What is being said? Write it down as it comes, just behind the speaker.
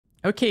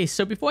Okay,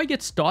 so before I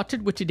get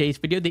started with today's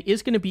video, there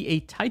is going to be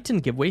a Titan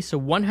giveaway. So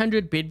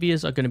 100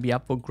 Bedwyrs are going to be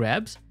up for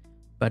grabs.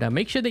 But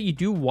make sure that you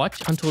do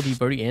watch until the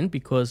very end,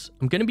 because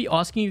I'm going to be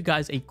asking you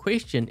guys a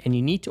question and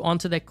you need to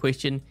answer that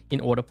question in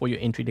order for your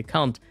entry to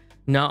count.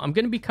 Now, I'm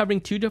going to be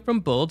covering two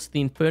different builds, the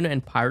Inferno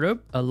and Pyro,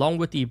 along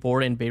with the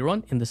Evora and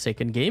Veyron in the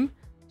second game.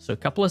 So a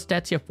couple of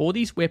stats here for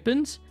these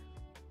weapons.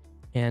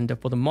 And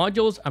for the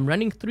modules, I'm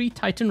running 3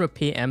 Titan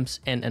repair amps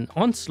and an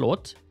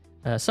Onslaught.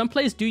 Some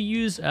players do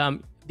use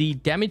the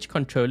damage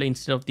controller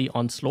instead of the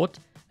Onslaught.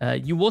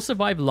 You will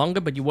survive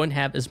longer, but you won't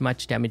have as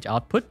much damage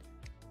output.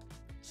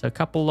 So a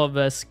couple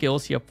of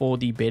skills here for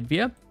the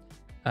Bedwyr.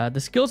 The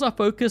skills are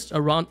focused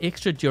around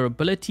extra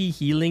durability,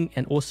 healing,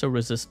 and also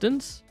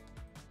resistance.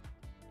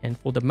 And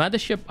for the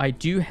mothership, I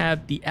do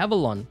have the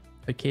Avalon.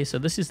 Okay, so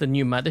this is the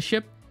new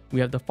mothership.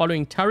 We have the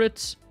following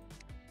turrets.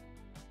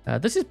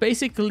 This is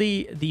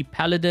basically the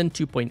Paladin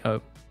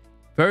 2.0.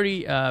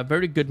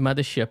 Very good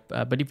mothership.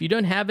 But if you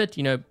don't have it,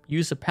 you know,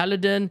 use a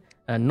Paladin,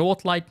 a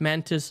Northlight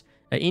Mantis,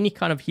 any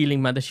kind of healing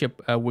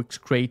mothership works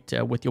great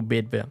with your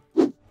Bedwyr.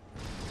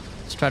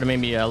 Let's try to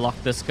maybe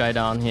lock this guy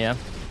down here.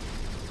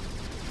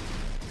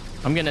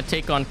 I'm going to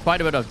take on quite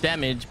a bit of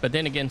damage, but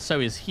then again, so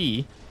is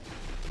he.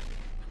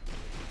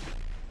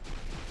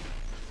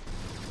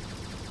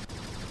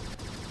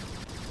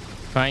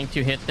 Trying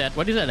to hit that.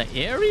 What is that, an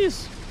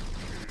Ares?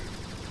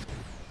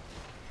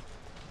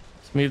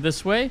 Let's move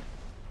this way.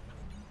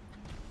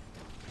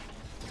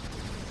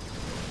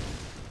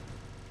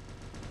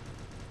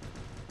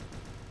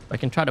 If I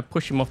can try to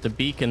push him off the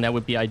beacon, that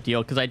would be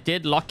ideal, because I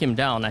did lock him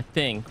down, I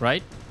think,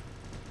 right?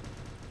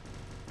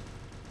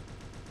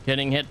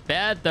 Getting hit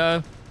bad,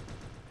 though.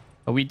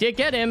 But we did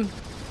get him.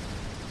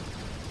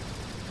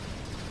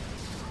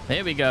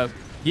 There we go.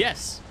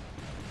 Yes.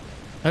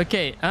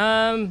 Okay,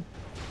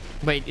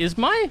 wait, is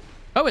my...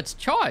 Oh, it's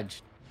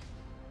charged.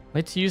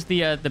 Let's use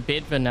the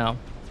Bedwyr now.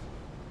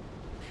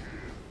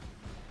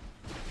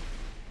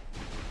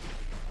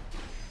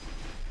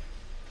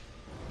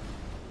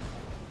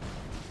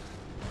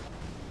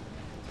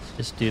 Let's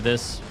just do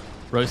this.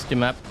 Roast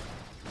him up.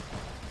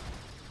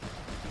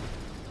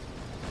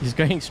 He's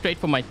going straight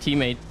for my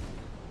teammate.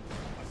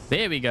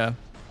 There we go.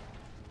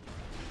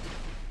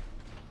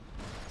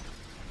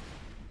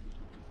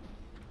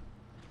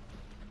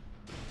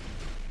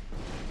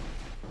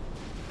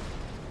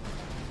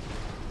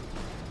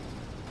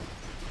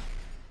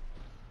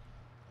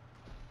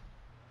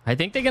 I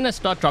think they're going to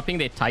start dropping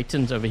their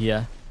Titans over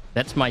here.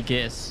 That's my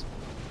guess.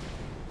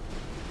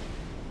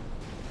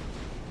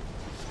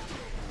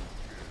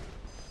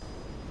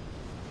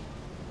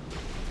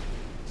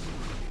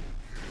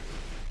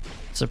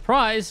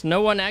 Surprise,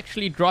 no one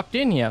actually dropped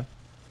in here.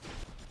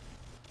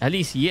 At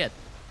least yet.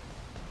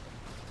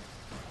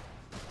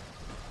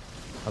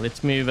 Well,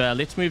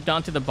 let's move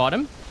down to the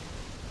bottom.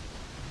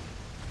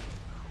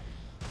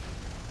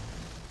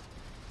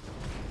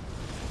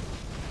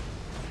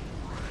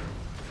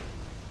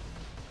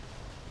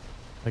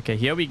 Okay,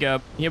 here we go.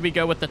 Here we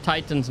go with the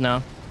Titans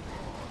now.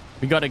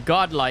 We got a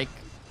godlike.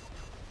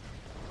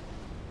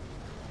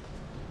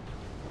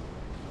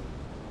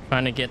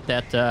 Trying to get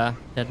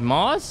that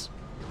Mars.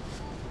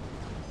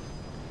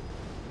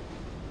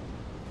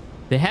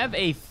 They have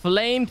a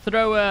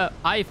flamethrower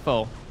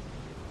Eiffel.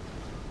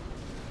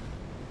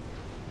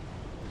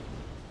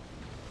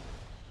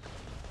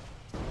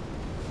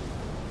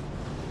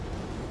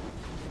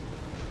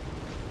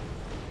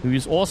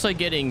 Who's also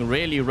getting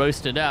really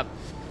roasted up.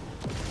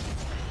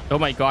 Oh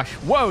my gosh.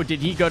 Whoa, did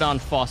he go down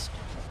fast?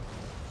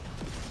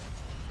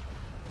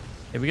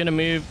 Okay, we're gonna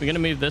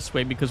move this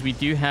way because we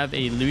do have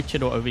a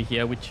luchador over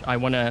here, which I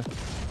wanna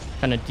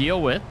kind of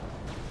deal with.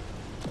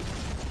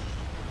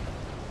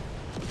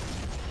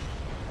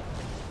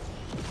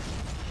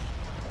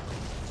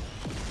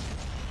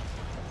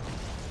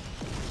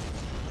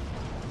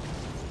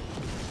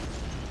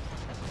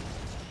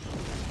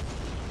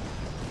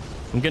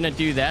 I'm gonna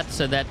do that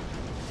so that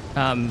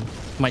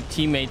my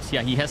teammates,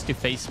 yeah, he has to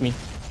face me.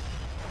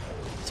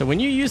 So when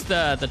you use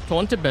the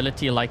taunt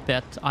ability like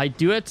that, I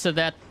do it so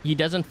that he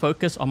doesn't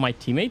focus on my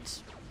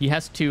teammates. He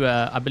has to,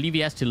 I believe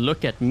he has to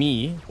look at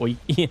me, or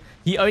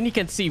he only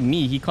can see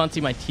me. He can't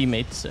see my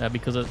teammates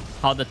because of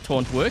how the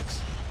taunt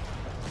works.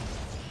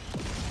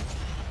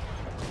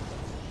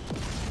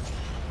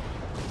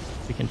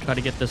 We can try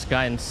to get this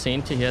guy in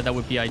center here. That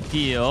would be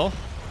ideal.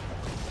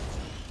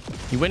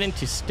 He went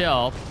into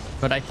stealth,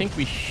 but I think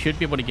we should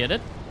be able to get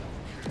it.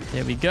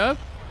 There we go.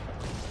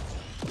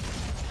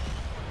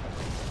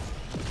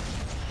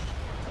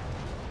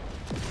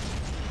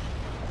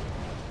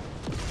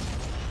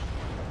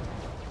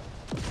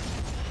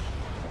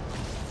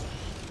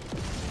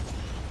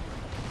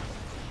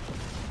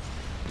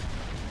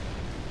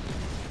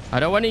 I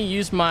don't want to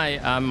use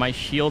my my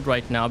shield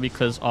right now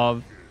because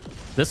of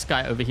this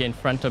guy over here in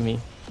front of me.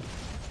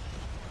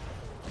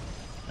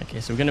 Okay,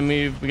 so we're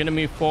gonna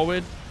move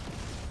forward.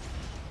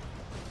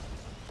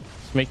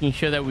 Just making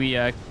sure that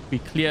we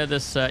clear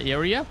this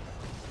area.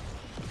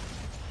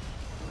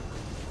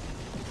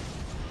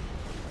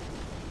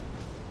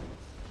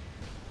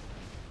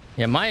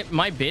 Yeah, my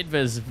Bedwyr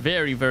is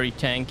very, very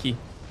tanky.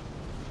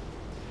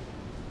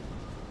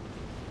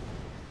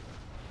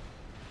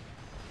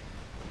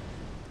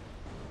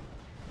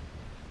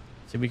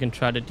 So we can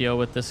try to deal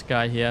with this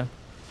guy here.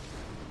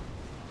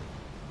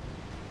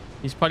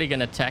 He's probably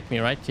going to attack me,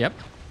 right? Yep.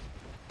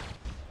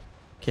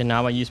 Okay,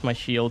 now I use my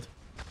shield.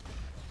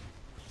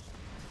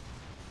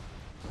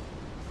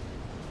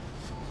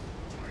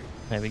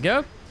 There we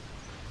go.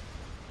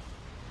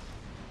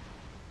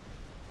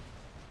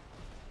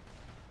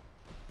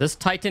 This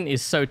Titan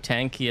is so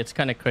tanky. It's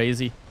kind of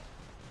crazy.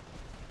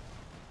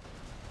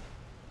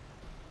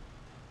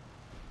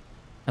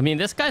 I mean,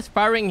 this guy's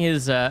firing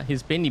his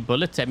bendy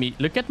bullets at me.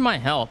 Look at my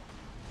health.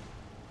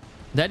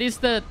 That is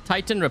the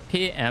Titan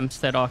repair amps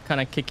that are kind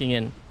of kicking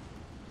in.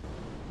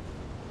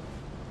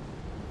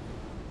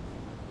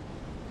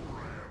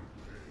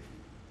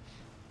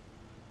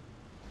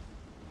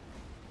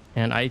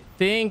 And I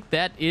think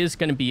that is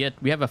going to be it.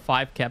 We have a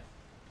 5 cap.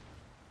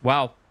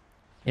 Wow.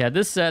 Yeah,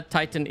 this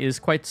Titan is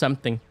quite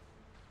something.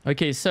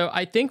 Okay, so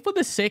I think for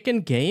the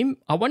second game,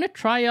 I want to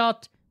try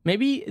out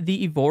maybe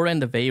the Evora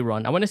and the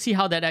Veyron. I want to see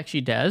how that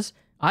actually does.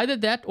 Either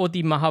that or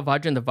the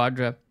Mahavajra and the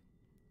Vajra.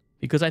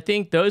 Because I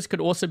think those could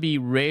also be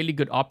really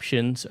good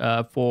options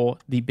for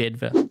the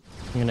Bedwyr. I'm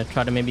going to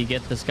try to maybe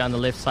get this guy on the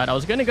left side. I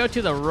was going to go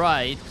to the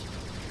right.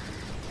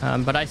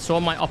 But I saw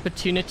my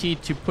opportunity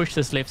to push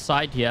this left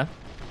side here.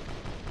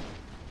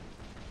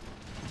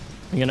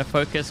 I'm going to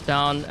focus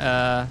down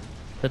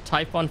the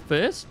Typhon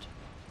first.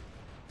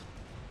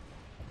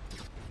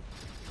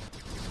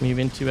 Let's move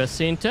into a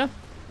center.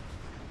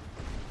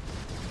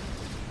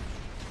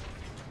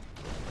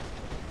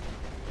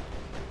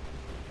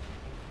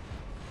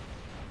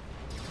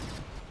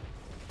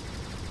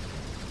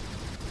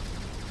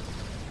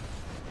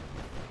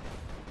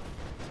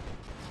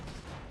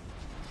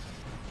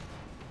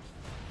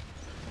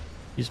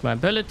 Use my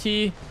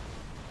ability.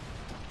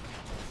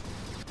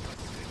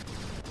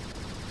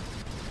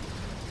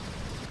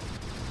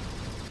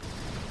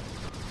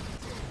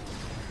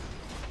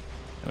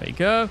 There we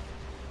go.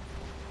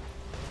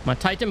 My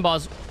Titan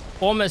bar's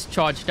almost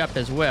charged up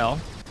as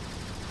well.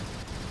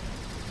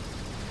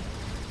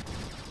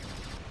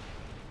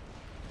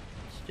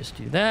 Let's just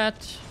do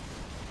that.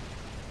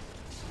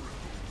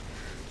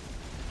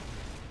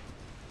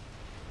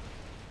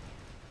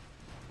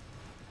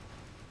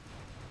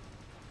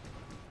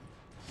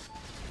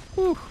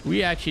 Whew,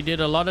 we actually did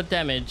a lot of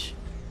damage.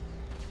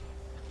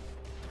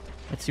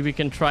 Let's see if we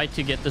can try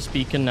to get this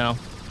beacon now.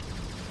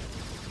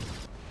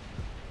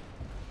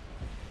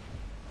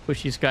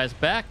 Push these guys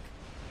back.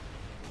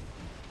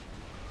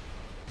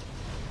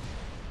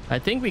 I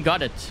think we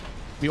got it.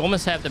 We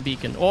almost have the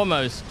beacon.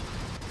 Almost.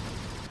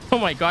 Oh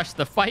my gosh,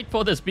 the fight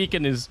for this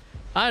beacon is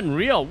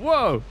unreal.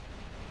 Whoa.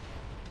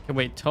 Okay,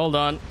 wait, hold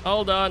on.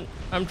 Hold on.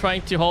 I'm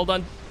trying to hold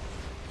on to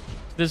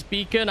this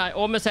beacon. I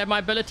almost have my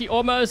ability.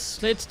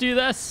 Almost. Let's do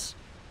this.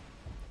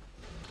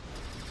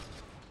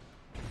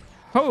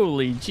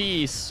 Holy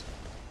jeez.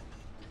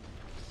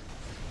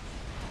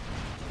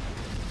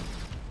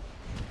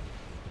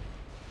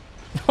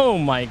 Oh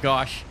my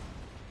gosh.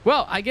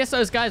 Well, I guess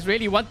those guys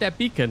really want that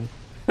beacon.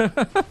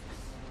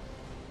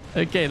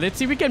 Okay, let's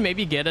see if we can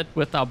maybe get it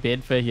with our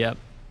Bedwyr here.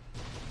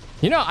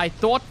 You know, I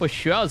thought for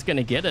sure I was going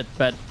to get it,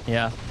 but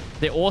yeah,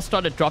 they all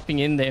started dropping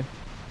in there.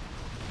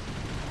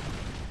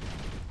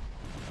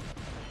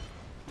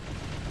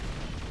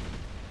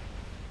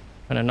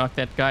 Gonna knock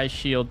that guy's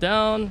shield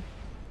down.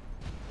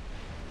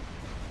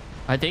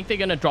 I think they're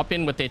gonna drop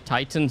in with their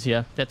Titans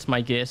here. That's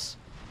my guess.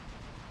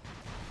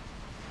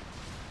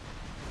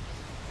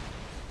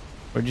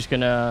 We're just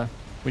gonna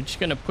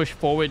push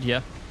forward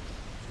here.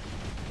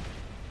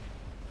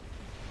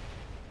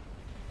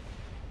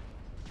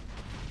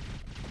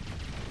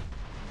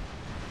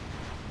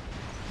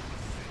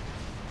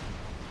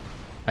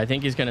 I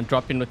think he's gonna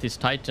drop in with his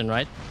Titan,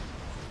 right?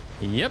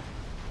 Yep.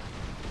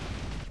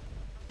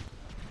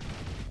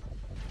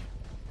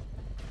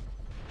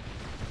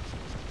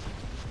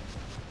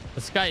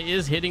 This guy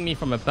is hitting me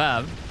from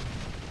above.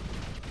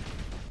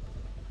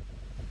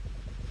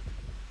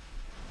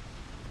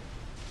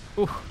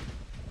 Ooh.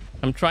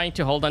 I'm trying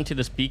to hold on to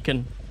this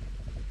beacon.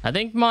 I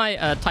think my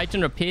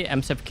Titan repair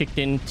amps have kicked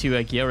into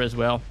a gear as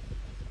well.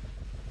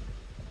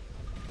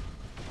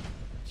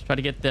 Let's try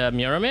to get the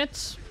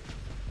Mirrormets.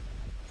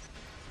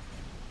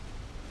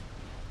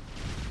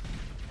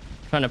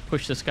 Trying to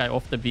push this guy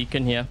off the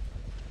beacon here.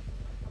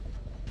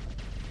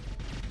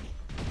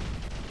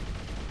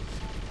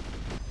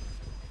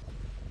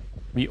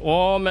 We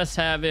almost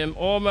have him.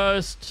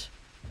 Almost.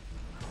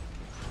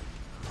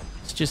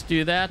 Let's just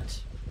do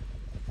that.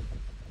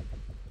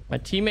 My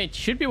teammate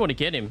should be able to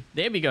get him.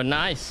 There we go.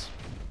 Nice.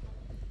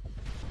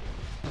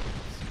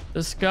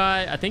 This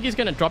guy, I think he's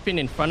going to drop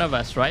in front of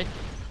us, right?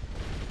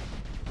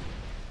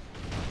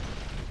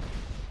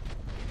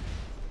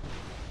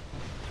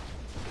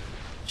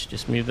 Let's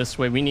just move this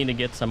way. We need to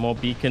get some more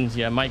beacons.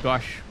 Yeah, my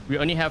gosh. We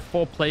only have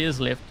 4 players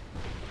left.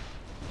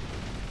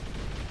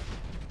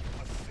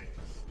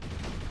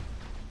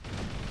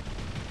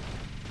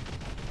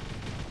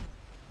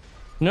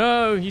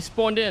 No, he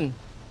spawned in.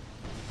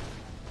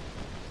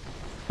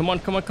 Come on,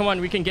 come on, come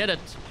on. We can get it.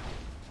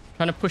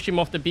 Trying to push him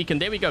off the beacon.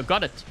 There we go.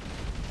 Got it.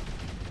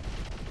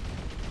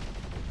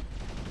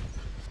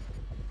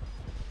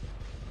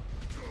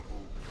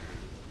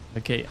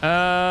 Okay.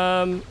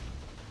 Yeah,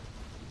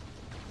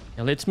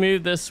 let's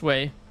move this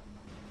way.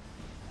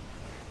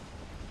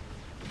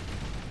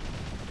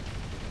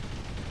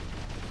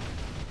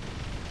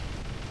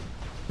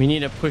 We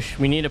need to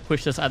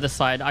push this other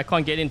side. I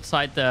can't get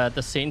inside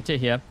the center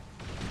here.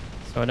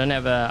 So I don't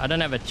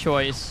have a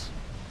choice.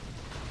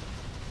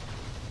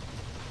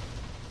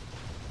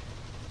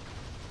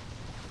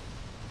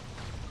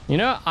 You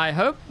know, I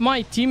hope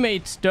my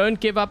teammates don't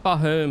give up our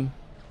home.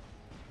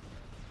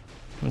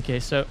 Okay,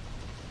 so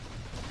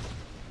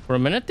for a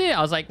minute there,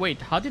 I was like,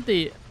 wait, how did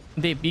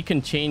their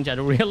beacon change? I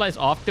realized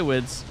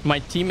afterwards my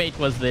teammate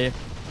was there.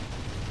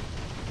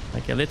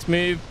 Okay, let's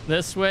move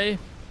this way.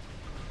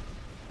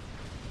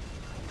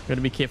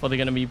 Gotta be careful, they're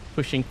gonna be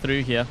pushing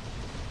through here.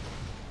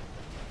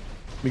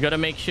 We gotta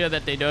make sure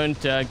that they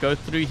don't go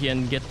through here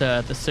and get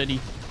the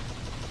city.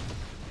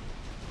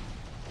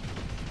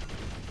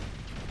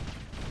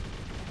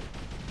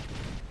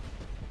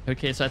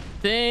 Okay, so I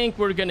think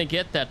we're gonna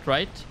get that,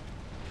 right?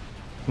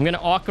 I'm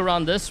gonna arc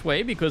around this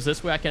way because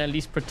this way I can at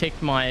least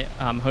protect my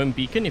home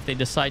beacon if they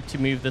decide to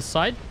move this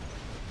side.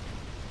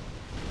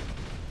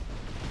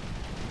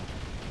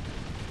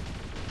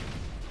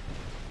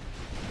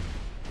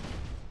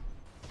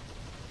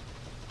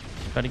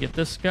 Gotta get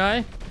this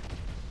guy.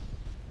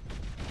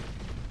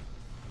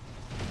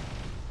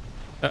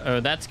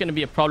 Uh-oh, that's gonna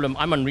be a problem.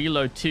 I'm on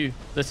reload too.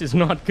 This is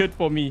not good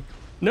for me.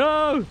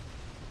 No!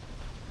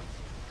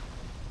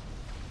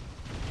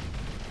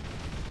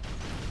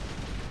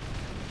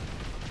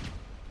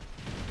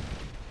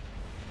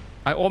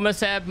 I almost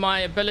have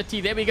my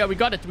ability. There we go. We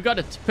got it. We got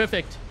it.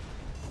 Perfect.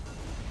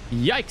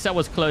 Yikes, that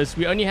was close.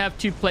 We only have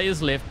 2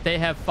 players left. They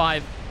have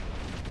 5.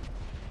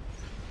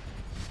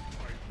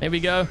 There we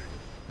go.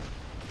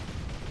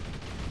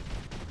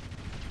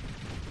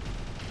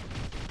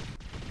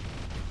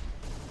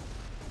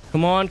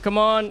 Come on, come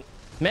on.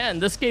 Man,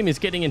 this game is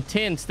getting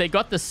intense. They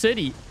got the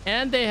city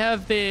and they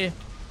have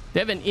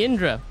an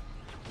Indra.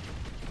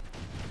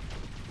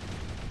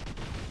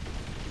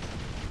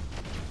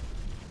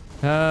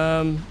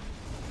 Let's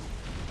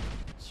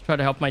try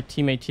to help my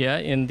teammate here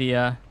in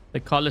the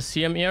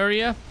Colosseum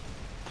area.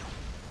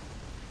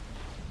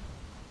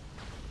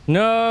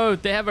 No,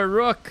 they have a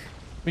rook.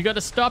 We got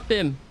to stop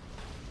him.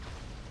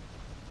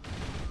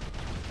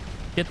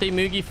 Get the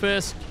Mugi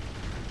first.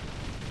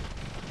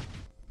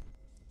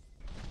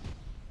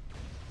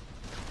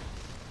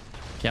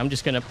 Okay, I'm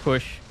just going to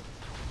push.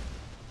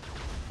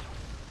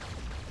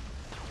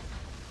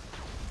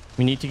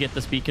 We need to get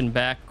this beacon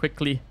back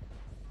quickly.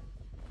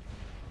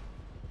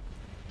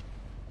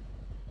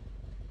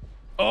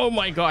 Oh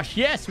my gosh.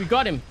 Yes, we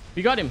got him.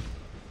 We got him.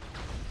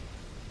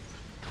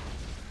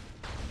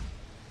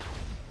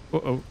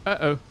 Uh-oh.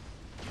 Uh-oh.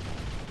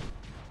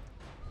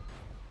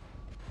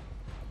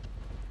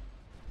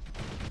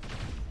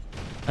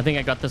 I think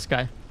I got this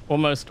guy.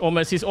 Almost.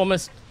 Almost. He's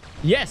almost.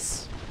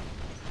 Yes.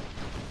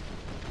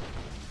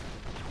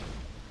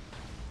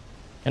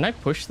 Can I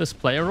push this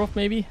player off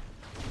maybe?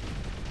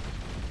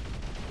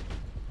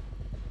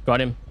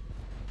 Got him.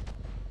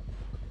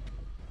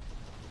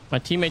 My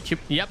teammate chip.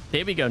 Yep,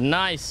 there we go.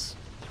 Nice.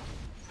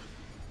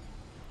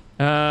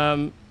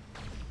 There's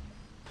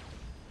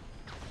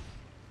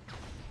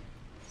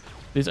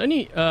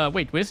only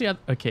wait, where's the other?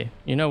 Okay,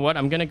 you know what?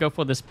 I'm gonna go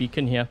for this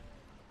beacon here.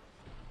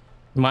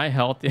 My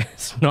health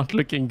is not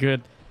looking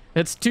good.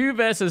 It's 2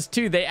 versus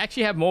 2. They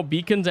actually have more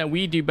beacons than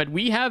we do, but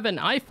we have an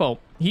IFO.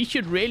 He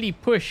should really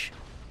push.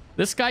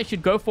 This guy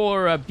should go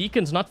for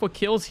beacons, not for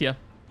kills here.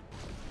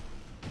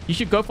 He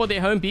should go for their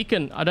home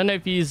beacon. I don't know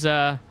if he's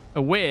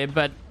aware,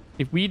 but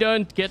if we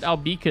don't get our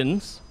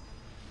beacons...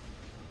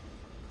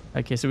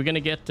 Okay, so we're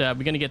gonna get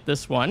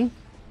this one.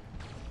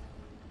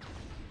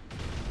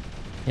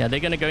 Yeah, they're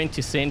gonna go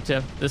into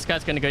center. This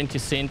guy's gonna go into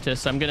center,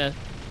 so I'm gonna...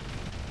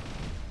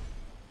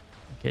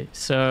 Okay,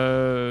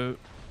 so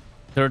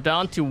they're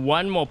down to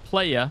 1 more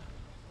player.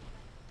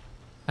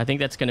 I think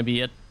that's gonna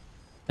be it.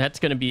 That's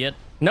gonna be it.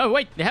 No,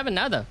 wait, they have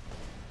another.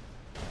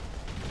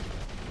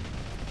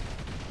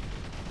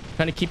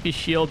 Trying to keep his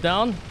shield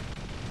down.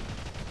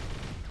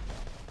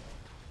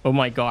 Oh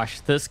my gosh,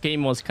 this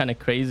game was kind of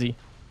crazy.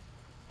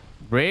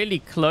 Really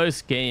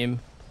close game.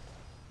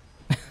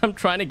 I'm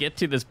trying to get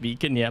to this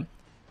beacon here.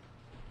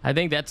 I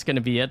think that's going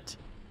to be it.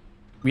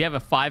 We have a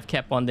 5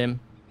 cap on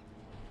them.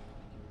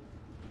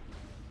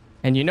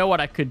 And you know what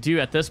I could do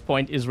at this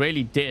point is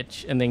really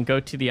ditch and then go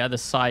to the other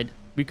side.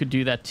 We could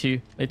do that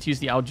too. Let's use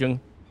the Aljung.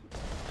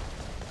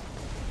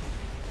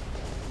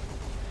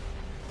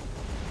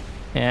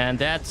 And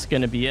that's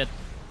going to be it.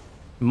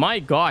 My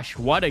gosh,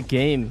 what a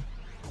game.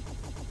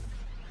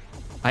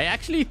 I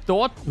actually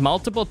thought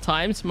multiple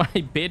times my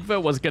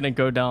Bedwyr was going to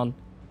go down.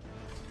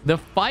 The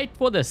fight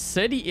for the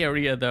city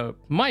area though,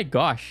 my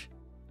gosh.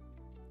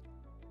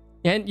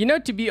 And you know,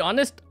 to be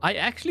honest, I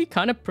actually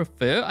kind of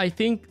prefer, I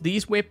think,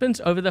 these weapons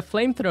over the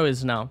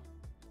flamethrowers now.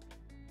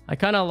 I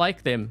kind of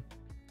like them.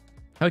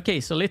 Okay,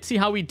 so let's see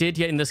how we did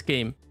here in this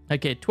game.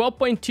 Okay,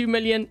 12.2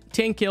 million,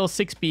 10 kills,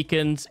 6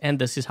 beacons, and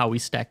this is how we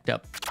stacked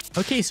up.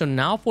 Okay, so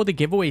now for the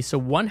giveaway. So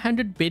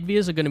 100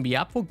 Bedwyrs are going to be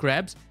up for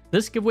grabs.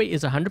 This giveaway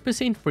is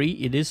 100% free.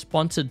 It is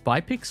sponsored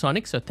by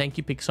Pixonic, so thank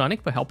you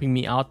Pixonic for helping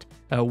me out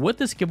with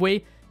this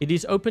giveaway. It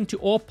is open to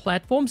all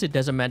platforms. It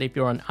doesn't matter if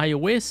you're on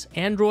iOS,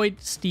 Android,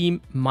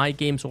 Steam, My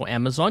Games, or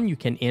Amazon. You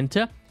can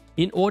enter.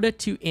 In order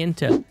to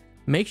enter,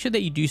 make sure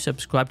that you do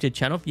subscribe to the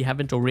channel if you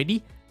haven't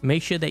already.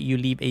 Make sure that you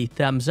leave a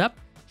thumbs up,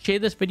 share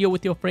this video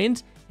with your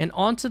friends, and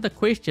answer the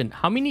question,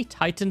 how many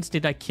Titans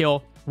did I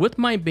kill with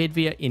my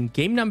Bedwyr in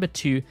game number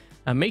 2?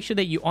 Make sure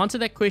that you answer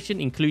that question,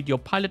 include your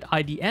pilot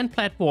ID and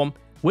platform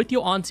with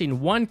your answer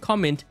in one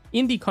comment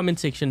in the comment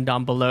section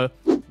down below.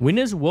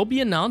 Winners will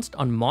be announced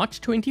on March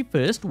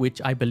 21st,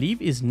 which I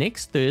believe is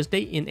next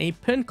Thursday, in a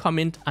pinned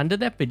comment under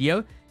that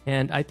video.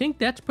 And I think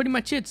that's pretty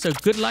much it. So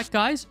good luck,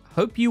 guys.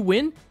 Hope you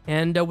win.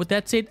 And with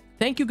that said,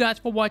 thank you guys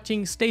for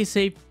watching. Stay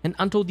safe. And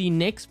until the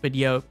next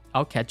video,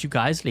 I'll catch you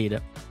guys later.